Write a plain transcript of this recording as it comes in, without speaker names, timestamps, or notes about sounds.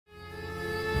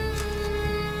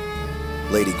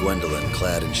Lady Gwendolyn,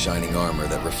 clad in shining armor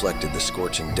that reflected the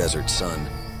scorching desert sun,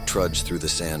 trudged through the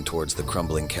sand towards the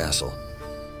crumbling castle.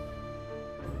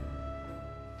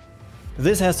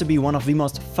 This has to be one of the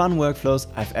most fun workflows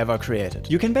I've ever created.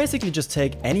 You can basically just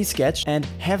take any sketch and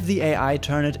have the AI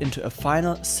turn it into a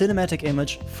final cinematic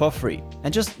image for free.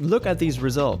 And just look at these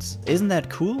results. Isn't that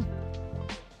cool?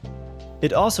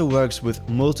 It also works with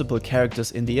multiple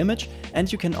characters in the image,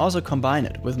 and you can also combine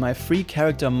it with my free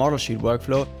character model sheet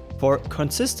workflow for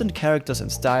consistent characters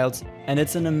and styles, and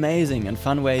it's an amazing and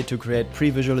fun way to create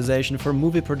pre-visualization for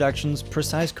movie productions,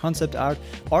 precise concept art,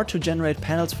 or to generate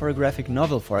panels for a graphic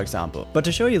novel, for example. But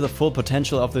to show you the full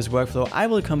potential of this workflow, I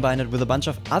will combine it with a bunch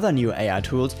of other new AI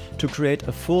tools to create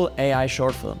a full AI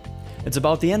short film. It's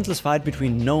about the endless fight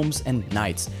between gnomes and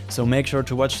knights, so make sure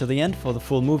to watch to the end for the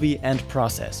full movie and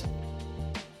process.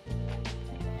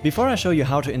 Before I show you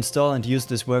how to install and use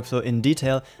this workflow in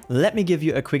detail, let me give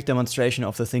you a quick demonstration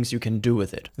of the things you can do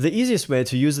with it. The easiest way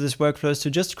to use this workflow is to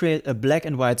just create a black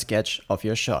and white sketch of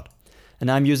your shot.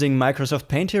 And I'm using Microsoft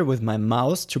Paint here with my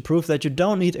mouse to prove that you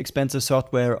don't need expensive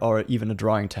software or even a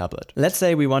drawing tablet. Let's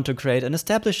say we want to create an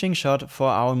establishing shot for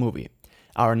our movie.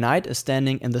 Our knight is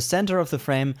standing in the center of the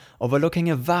frame,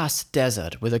 overlooking a vast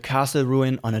desert with a castle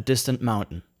ruin on a distant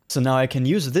mountain. So now I can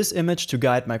use this image to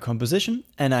guide my composition,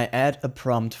 and I add a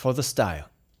prompt for the style.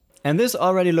 And this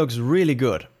already looks really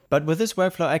good. But with this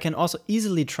workflow I can also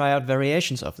easily try out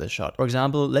variations of this shot. For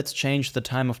example, let's change the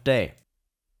time of day.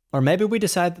 Or maybe we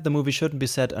decide that the movie shouldn't be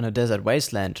set on a desert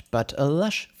wasteland, but a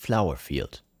lush flower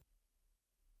field.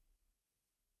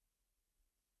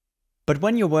 But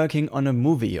when you're working on a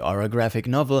movie or a graphic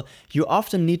novel, you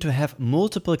often need to have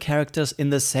multiple characters in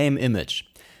the same image.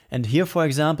 And here, for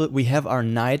example, we have our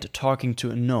knight talking to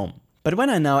a gnome. But when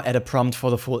I now add a prompt for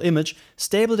the full image,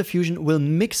 Stable Diffusion will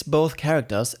mix both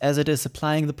characters as it is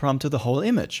applying the prompt to the whole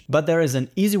image. But there is an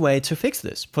easy way to fix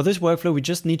this. For this workflow, we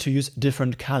just need to use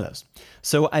different colors.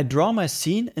 So I draw my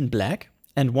scene in black,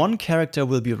 and one character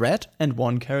will be red and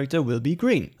one character will be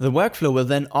green. The workflow will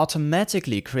then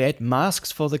automatically create masks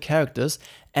for the characters,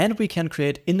 and we can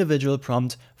create individual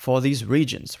prompts for these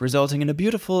regions, resulting in a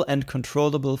beautiful and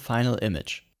controllable final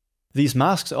image. These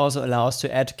masks also allow us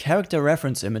to add character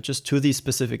reference images to these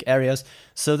specific areas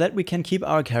so that we can keep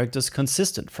our characters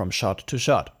consistent from shot to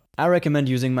shot. I recommend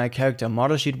using my character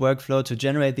model sheet workflow to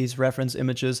generate these reference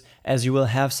images, as you will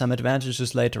have some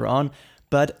advantages later on,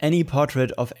 but any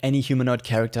portrait of any humanoid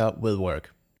character will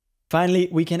work. Finally,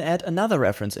 we can add another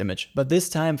reference image, but this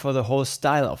time for the whole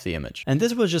style of the image. And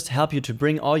this will just help you to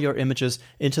bring all your images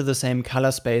into the same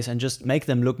color space and just make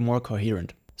them look more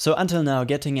coherent. So until now,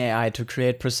 getting AI to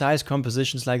create precise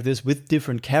compositions like this with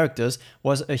different characters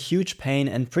was a huge pain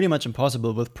and pretty much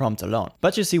impossible with prompt alone.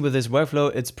 But you see, with this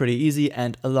workflow, it's pretty easy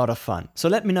and a lot of fun. So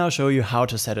let me now show you how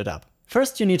to set it up.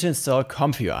 First, you need to install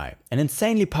ComfUI, an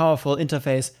insanely powerful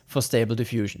interface for Stable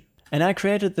Diffusion. And I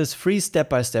created this free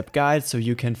step-by-step guide so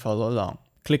you can follow along.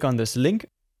 Click on this link.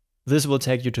 This will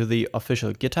take you to the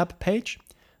official GitHub page.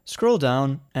 Scroll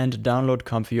down and download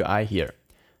ComfUI here.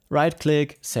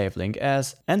 Right-click, Save Link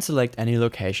As, and select any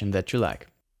location that you like.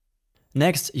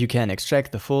 Next, you can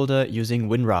extract the folder using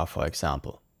WinRAR, for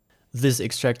example. This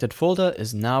extracted folder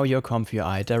is now your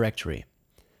ComfUI directory.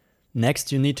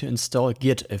 Next, you need to install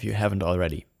Git if you haven't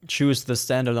already. Choose the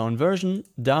standalone version,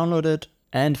 download it,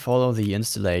 and follow the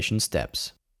installation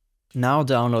steps. Now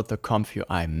download the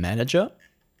ComfUI Manager,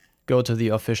 go to the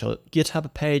official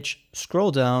GitHub page,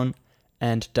 scroll down,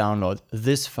 and download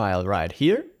this file right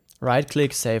here.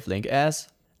 Right-click, Save Link As,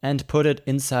 and put it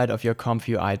inside of your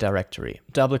ComfUI directory.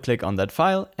 Double-click on that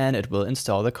file and it will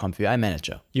install the ComfUI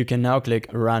Manager. You can now click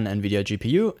Run NVIDIA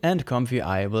GPU and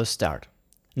ComfUI will start.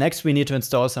 Next, we need to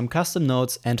install some custom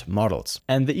nodes and models.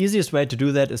 And the easiest way to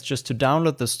do that is just to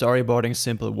download the storyboarding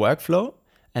simple workflow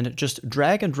and just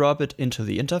drag and drop it into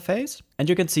the interface. And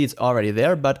you can see it's already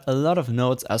there, but a lot of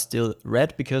nodes are still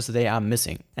red because they are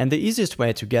missing. And the easiest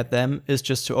way to get them is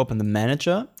just to open the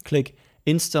manager, click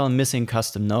Install Missing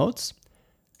Custom Nodes,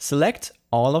 select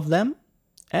all of them,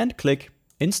 and click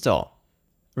Install.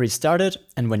 Restart it,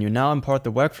 and when you now import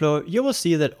the workflow, you will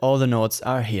see that all the nodes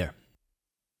are here.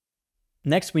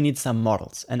 Next, we need some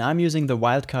models, and I'm using the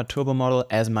Wildcard Turbo model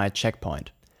as my checkpoint.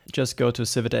 Just go to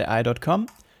civitai.com,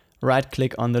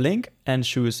 right-click on the link, and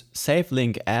choose Save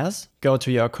Link As. Go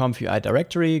to your ComfUI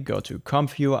directory, go to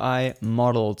ComfUI,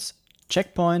 Models,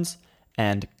 Checkpoints,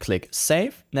 and click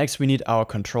Save. Next, we need our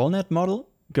ControlNet model.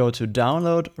 Go to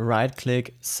Download,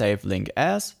 right-click, Save Link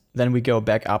As. Then we go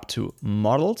back up to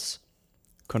Models,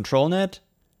 ControlNet.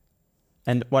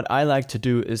 And what I like to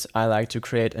do is I like to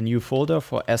create a new folder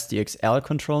for SDXL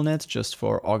ControlNet just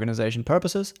for organization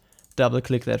purposes.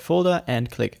 Double-click that folder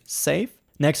and click Save.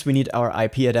 Next, we need our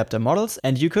IP adapter models,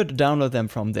 and you could download them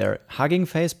from their Hugging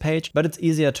Face page, but it's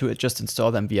easier to just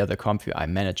install them via the ComfUI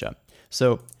Manager.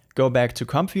 So go back to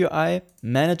ComfUI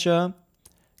Manager,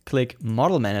 click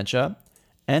Model Manager,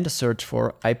 and search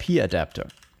for IP adapter.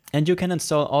 And you can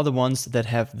install all the ones that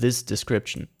have this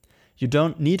description. You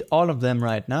don't need all of them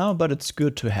right now, but it's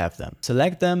good to have them.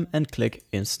 Select them and click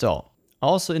Install.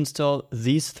 Also install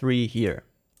these 3 here.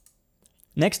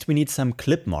 Next, we need some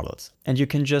clip models, and you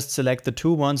can just select the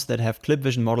 2 ones that have clip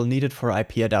vision model needed for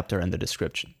IP adapter in the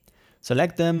description.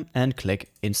 Select them and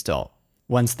click Install.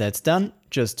 Once that's done,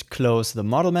 just close the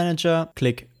Model Manager,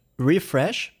 click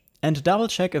Refresh, and double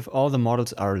check if all the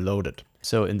models are loaded.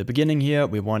 So in the beginning here,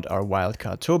 we want our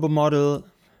Wildcard Turbo model,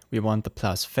 we want the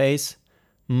Plus Face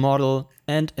model,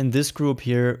 and in this group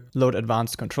here, Load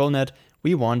Advanced Control Net,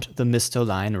 we want the Misto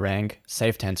Line Rank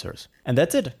Safe Tensors. And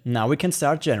that's it. Now we can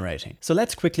start generating. So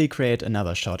let's quickly create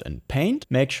another shot in Paint.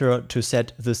 Make sure to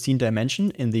set the scene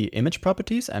dimension in the image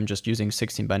properties. I'm just using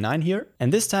 16:9 here.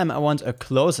 And this time I want a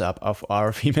close-up of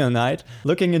our female knight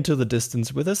looking into the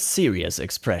distance with a serious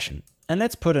expression. And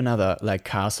let's put another like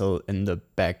castle in the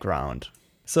background.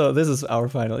 So this is our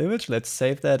final image. Let's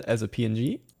save that as a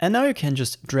PNG. And now you can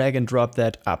just drag and drop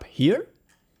that up here.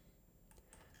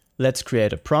 Let's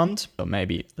create a prompt. So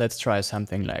maybe let's try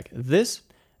something like this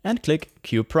and click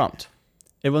Q Prompt.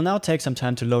 It will now take some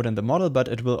time to load in the model, but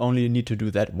it will only need to do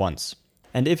that once.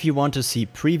 And if you want to see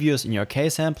previews in your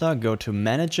K-sampler, go to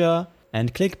Manager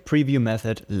and click Preview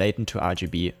Method Latent to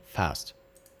RGB Fast.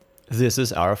 This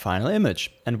is our final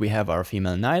image, and we have our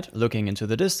female knight looking into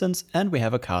the distance, and we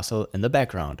have a castle in the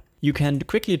background. You can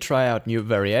quickly try out new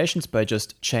variations by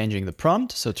just changing the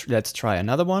prompt. So let's try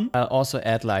another one. I'll also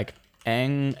add like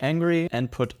angry and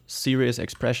put serious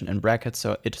expression in brackets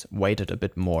so it's weighted a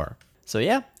bit more. So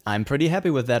yeah, I'm pretty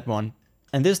happy with that one.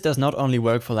 And this does not only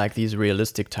work for like these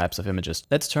realistic types of images.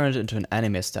 Let's turn it into an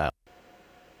anime style.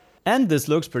 And this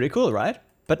looks pretty cool, right?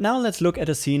 But now let's look at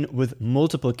a scene with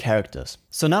multiple characters.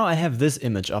 So now I have this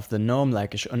image of the gnome,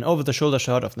 like an over-the-shoulder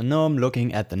shot of the gnome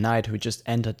looking at the knight who just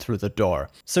entered through the door.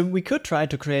 So we could try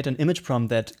to create an image prompt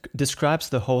that describes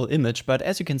the whole image, but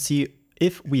as you can see,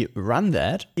 if we run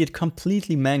that, it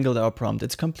completely mangled our prompt.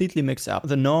 It's completely mixed up.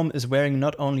 The gnome is wearing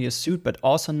not only a suit, but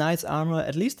also knight's armor.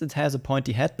 At least it has a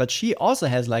pointy hat, but she also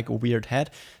has like a weird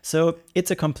hat. So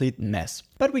it's a complete mess.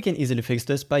 But we can easily fix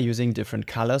this by using different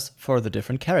colors for the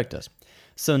different characters.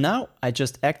 So now I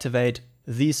just activate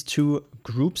these 2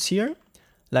 groups here,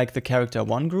 like the character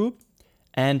 1 group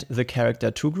and the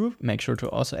character 2 group. Make sure to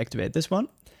also activate this one.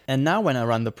 And now when I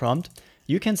run the prompt,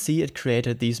 you can see it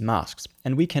created these masks,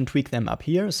 and we can tweak them up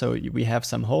here. So we have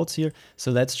some holes here. So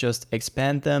let's just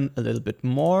expand them a little bit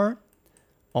more.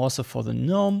 Also for the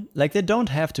gnome, like they don't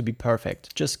have to be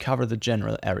perfect, just cover the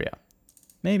general area.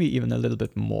 Maybe even a little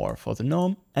bit more for the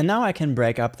gnome. And now I can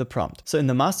break up the prompt. So in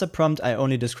the master prompt, I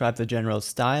only describe the general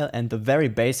style and the very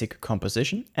basic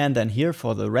composition. And then here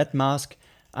for the red mask,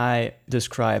 I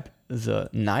describe the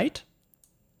knight.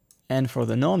 And for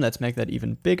the gnome, let's make that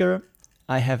even bigger.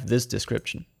 I have this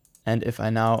description. And if I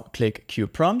now click Q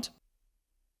Prompt,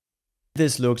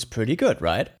 this looks pretty good,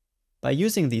 right? By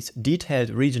using these detailed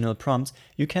regional prompts,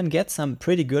 you can get some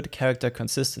pretty good character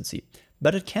consistency,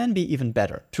 but it can be even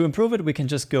better. To improve it, we can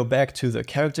just go back to the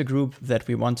character group that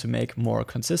we want to make more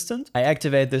consistent. I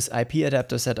activate this IP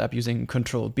adapter setup using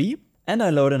Ctrl B, and I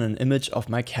load in an image of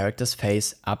my character's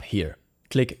face up here.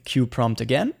 Click Q Prompt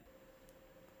again,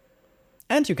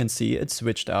 and you can see it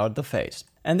switched out the face.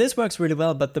 And this works really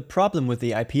well, but the problem with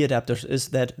the IP adapters is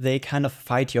that they kind of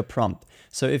fight your prompt.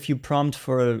 So if you prompt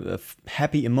for a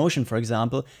happy emotion, for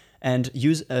example, and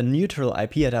use a neutral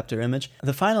IP adapter image,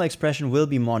 the final expression will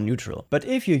be more neutral. But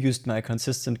if you used my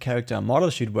consistent character model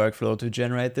sheet workflow to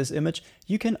generate this image,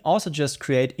 you can also just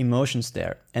create emotions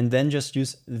there and then just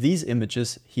use these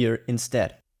images here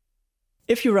instead.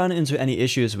 If you run into any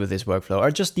issues with this workflow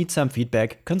or just need some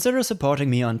feedback, consider supporting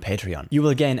me on Patreon. You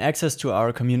will gain access to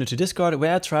our community Discord,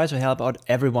 where I try to help out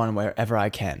everyone wherever I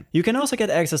can. You can also get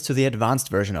access to the advanced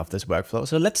version of this workflow,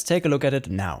 so let's take a look at it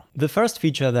now. The first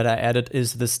feature that I added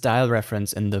is the style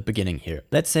reference in the beginning here.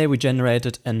 Let's say we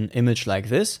generated an image like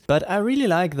this, but I really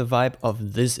like the vibe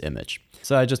of this image.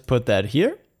 So I just put that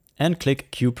here and click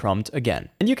Q Prompt again.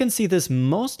 And you can see this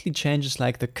mostly changes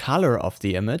like the color of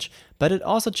the image, but it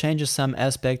also changes some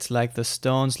aspects like the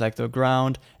stones, like the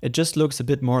ground. It just looks a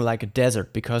bit more like a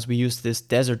desert because we use this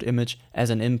desert image as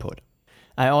an input.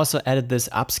 I also added this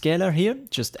upscaler here,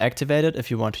 just activate it if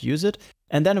you want to use it,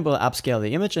 and then it will upscale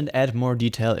the image and add more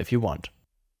detail if you want.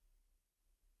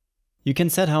 You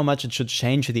can set how much it should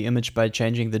change the image by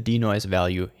changing the denoise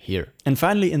value here. And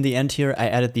finally, in the end here, I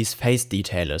added these face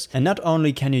detailers. And not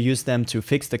only can you use them to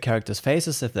fix the characters'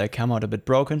 faces if they come out a bit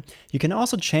broken, you can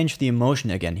also change the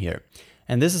emotion again here.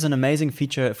 And this is an amazing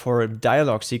feature for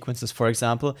dialogue sequences, for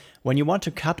example, when you want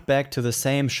to cut back to the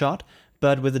same shot,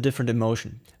 but with a different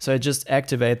emotion. So I just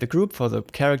activate the group for the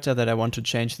character that I want to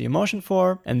change the emotion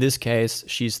for. In this case,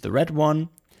 she's the red one.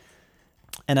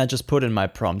 And I just put in my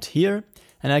prompt here.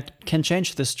 And I can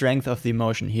change the strength of the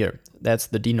emotion here. That's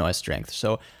the denoise strength.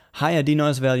 So higher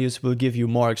denoise values will give you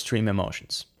more extreme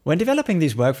emotions. When developing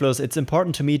these workflows, it's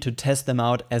important to me to test them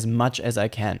out as much as I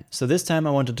can. So this time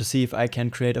I wanted to see if I can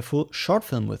create a full short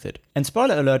film with it. And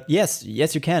spoiler alert, yes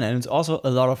you can, and it's also a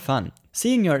lot of fun.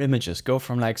 Seeing your images go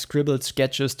from like scribbled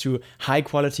sketches to high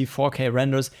quality 4K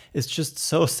renders is just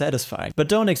so satisfying. But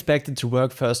don't expect it to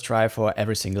work first try for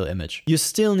every single image. You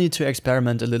still need to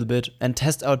experiment a little bit and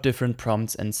test out different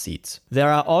prompts and seeds. There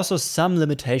are also some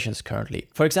limitations currently.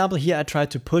 For example, here I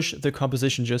tried to push the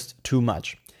composition just too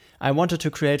much. I wanted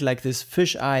to create like this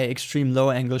fisheye extreme low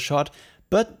angle shot,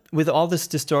 but with all this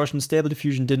distortion, Stable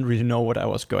Diffusion didn't really know what I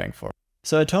was going for.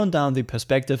 So I toned down the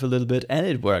perspective a little bit and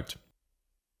it worked.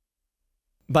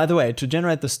 By the way, to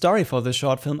generate the story for this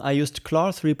short film, I used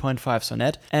Claude 3.5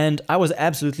 Sonnet, and I was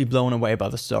absolutely blown away by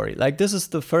the story. Like, this is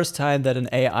the first time that an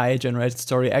AI generated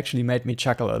story actually made me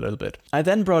chuckle a little bit. I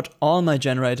then brought all my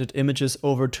generated images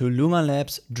over to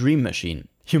ElevenLabs Dream Machine.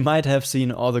 You might have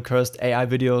seen all the cursed AI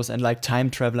videos and like time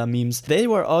traveler memes. They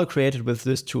were all created with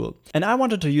this tool. And I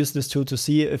wanted to use this tool to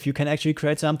see if you can actually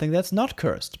create something that's not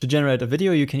cursed. To generate a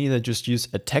video, you can either just use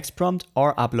a text prompt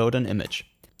or upload an image.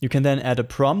 You can then add a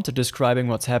prompt describing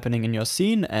what's happening in your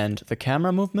scene and the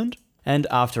camera movement. And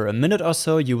after a minute or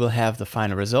so, you will have the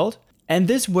final result. And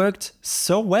this worked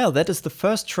so well. That is the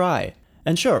first try.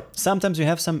 And sure, sometimes you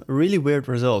have some really weird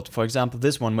result. For example,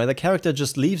 this one where the character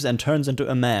just leaves and turns into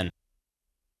a man.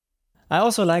 I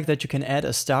also like that you can add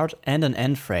a start and an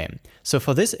end frame. So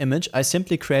for this image, I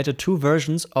simply created two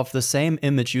versions of the same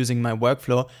image using my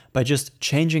workflow by just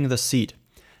changing the seed.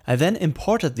 I then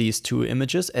imported these two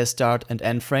images as start and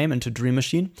end frame into Dream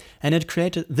Machine, and it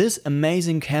created this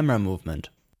amazing camera movement.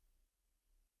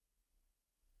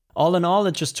 All in all,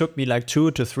 it just took me like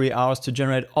 2 to 3 hours to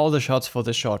generate all the shots for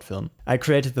this short film. I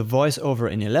created the voiceover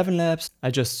in ElevenLabs, I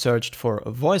just searched for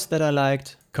a voice that I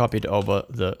liked, copied over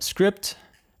the script,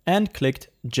 and clicked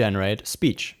Generate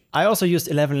Speech. I also used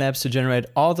ElevenLabs to generate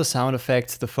all the sound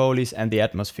effects, the Foleys, and the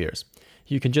atmospheres.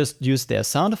 You can just use their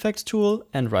sound effects tool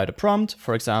and write a prompt.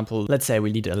 For example, let's say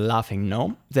we need a laughing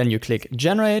gnome. Then you click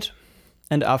Generate,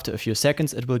 and after a few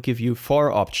seconds it will give you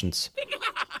 4 options.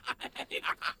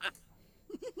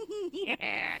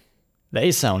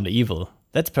 They sound evil.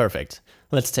 That's perfect.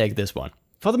 Let's take this one.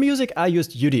 For the music I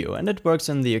used Udio, and it works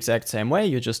in the exact same way.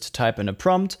 You just type in a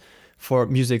prompt for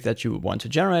music that you want to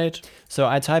generate. So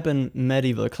I type in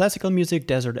medieval classical music,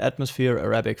 desert atmosphere,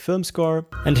 Arabic film score,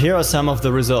 and here are some of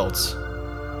the results.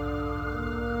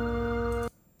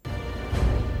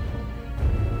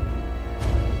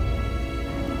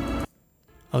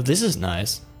 Oh, this is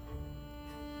nice.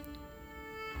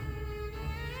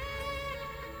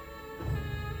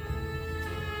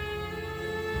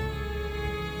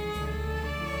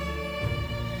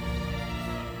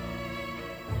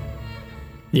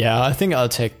 Yeah, I think I'll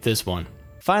take this one.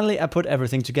 Finally, I put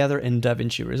everything together in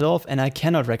DaVinci Resolve, and I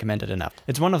cannot recommend it enough.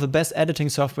 It's one of the best editing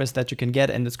softwares that you can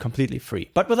get, and it's completely free.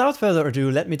 But without further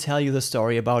ado, let me tell you the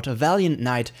story about a valiant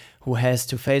knight who has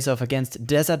to face off against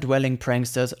desert-dwelling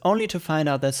pranksters, only to find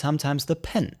out that sometimes the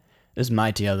pen is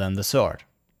mightier than the sword.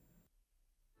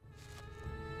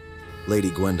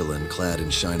 Lady Gwendolyn, clad in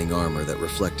shining armor that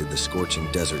reflected the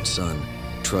scorching desert sun,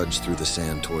 trudged through the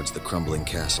sand towards the crumbling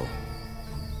castle.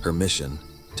 Her mission: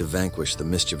 to vanquish the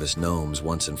mischievous gnomes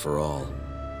once and for all.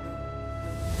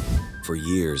 For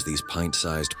years, these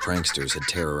pint-sized pranksters had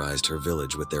terrorized her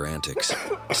village with their antics.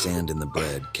 Sand in the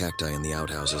bread, cacti in the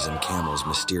outhouses, and camels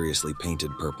mysteriously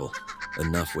painted purple.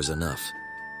 Enough was enough.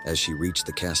 As she reached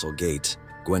the castle gates,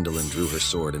 Gwendolyn drew her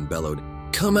sword and bellowed,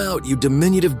 "Come out, you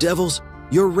diminutive devils!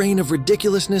 Your reign of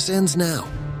ridiculousness ends now!"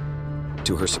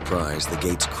 To her surprise, the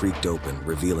gates creaked open,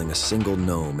 revealing a single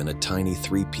gnome in a tiny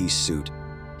 3-piece suit.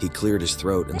 He cleared his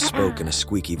throat and spoke in a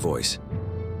squeaky voice.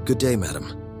 "Good day,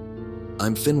 madam.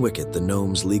 I'm Finwicket, the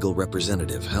gnome's legal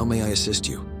representative. How may I assist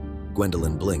you?"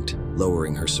 Gwendolyn blinked,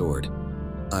 lowering her sword.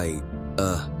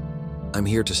 I'm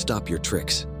here to stop your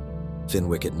tricks."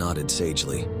 Finwicket nodded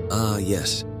sagely. "Ah,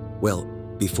 yes. Well,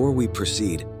 before we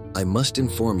proceed, I must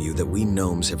inform you that we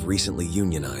gnomes have recently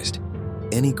unionized.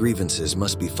 Any grievances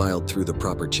must be filed through the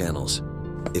proper channels.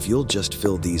 If you'll just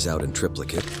fill these out in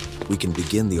triplicate, we can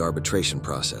begin the arbitration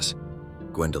process.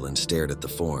 Gwendolyn stared at the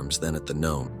forms, then at the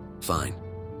gnome. Fine,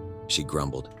 she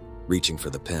grumbled, reaching for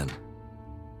the pen.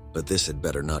 But this had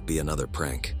better not be another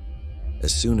prank.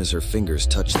 As soon as her fingers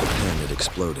touched the pen, it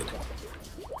exploded,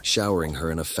 showering her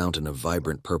in a fountain of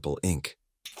vibrant purple ink.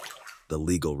 The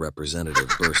legal representative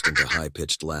burst into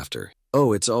high-pitched laughter.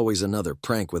 "Oh, it's always another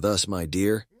prank with us, my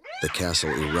dear." The castle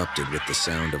erupted with the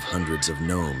sound of hundreds of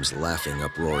gnomes laughing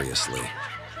uproariously.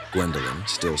 Gwendolyn,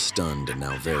 still stunned and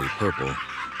now very purple,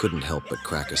 couldn't help but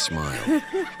crack a smile.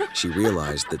 She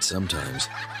realized that sometimes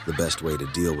the best way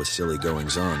to deal with silly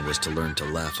goings-on was to learn to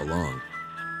laugh along,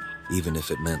 even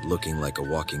if it meant looking like a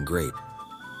walking grape.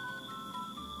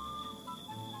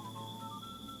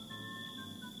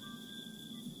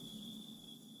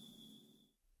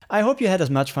 I hope you had as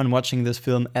much fun watching this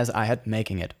film as I had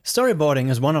making it. Storyboarding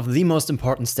is one of the most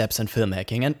important steps in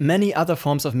filmmaking and many other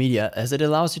forms of media, as it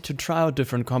allows you to try out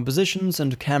different compositions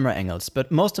and camera angles, but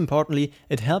most importantly,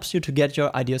 it helps you to get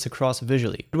your ideas across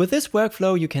visually. With this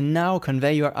workflow, you can now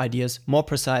convey your ideas more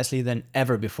precisely than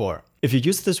ever before. If you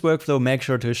use this workflow, make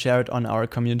sure to share it on our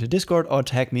community Discord or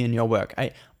tag me in your work.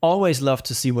 I always love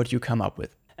to see what you come up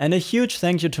with. And a huge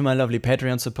thank you to my lovely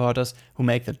Patreon supporters who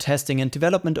make the testing and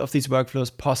development of these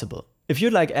workflows possible. If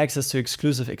you'd like access to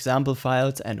exclusive example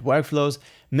files and workflows,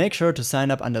 make sure to sign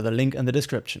up under the link in the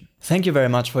description. Thank you very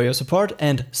much for your support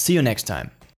and see you next time.